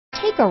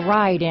Take a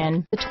ride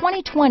in the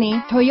 2020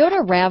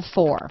 Toyota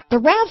RAV4. The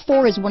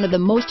RAV4 is one of the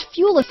most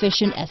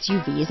fuel-efficient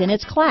SUVs in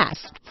its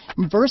class.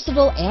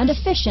 Versatile and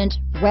efficient,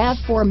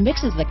 RAV4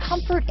 mixes the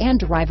comfort and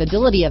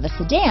drivability of a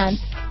sedan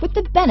with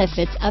the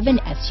benefits of an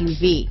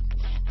SUV.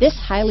 This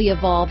highly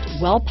evolved,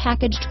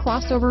 well-packaged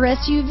crossover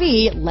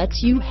SUV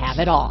lets you have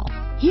it all.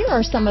 Here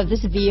are some of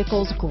this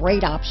vehicle's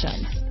great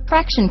options: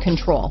 traction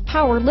control,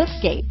 power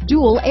liftgate,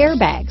 dual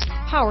airbags,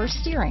 power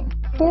steering,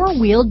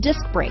 four-wheel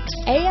disc brakes,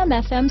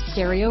 AM/FM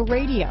stereo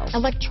radio,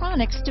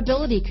 electronic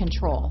stability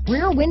control,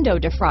 rear window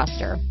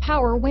defroster,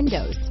 power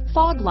windows,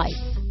 fog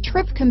lights,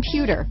 trip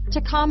computer,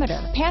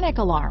 tachometer, panic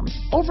alarm,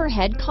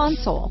 overhead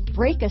console,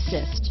 brake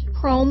assist,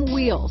 chrome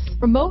wheels,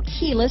 remote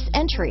keyless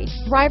entry,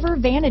 driver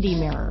vanity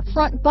mirror,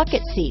 front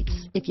bucket seats.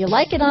 If you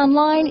like it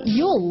online,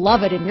 you'll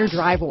love it in your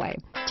driveway.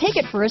 Take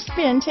it for a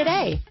spin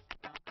today.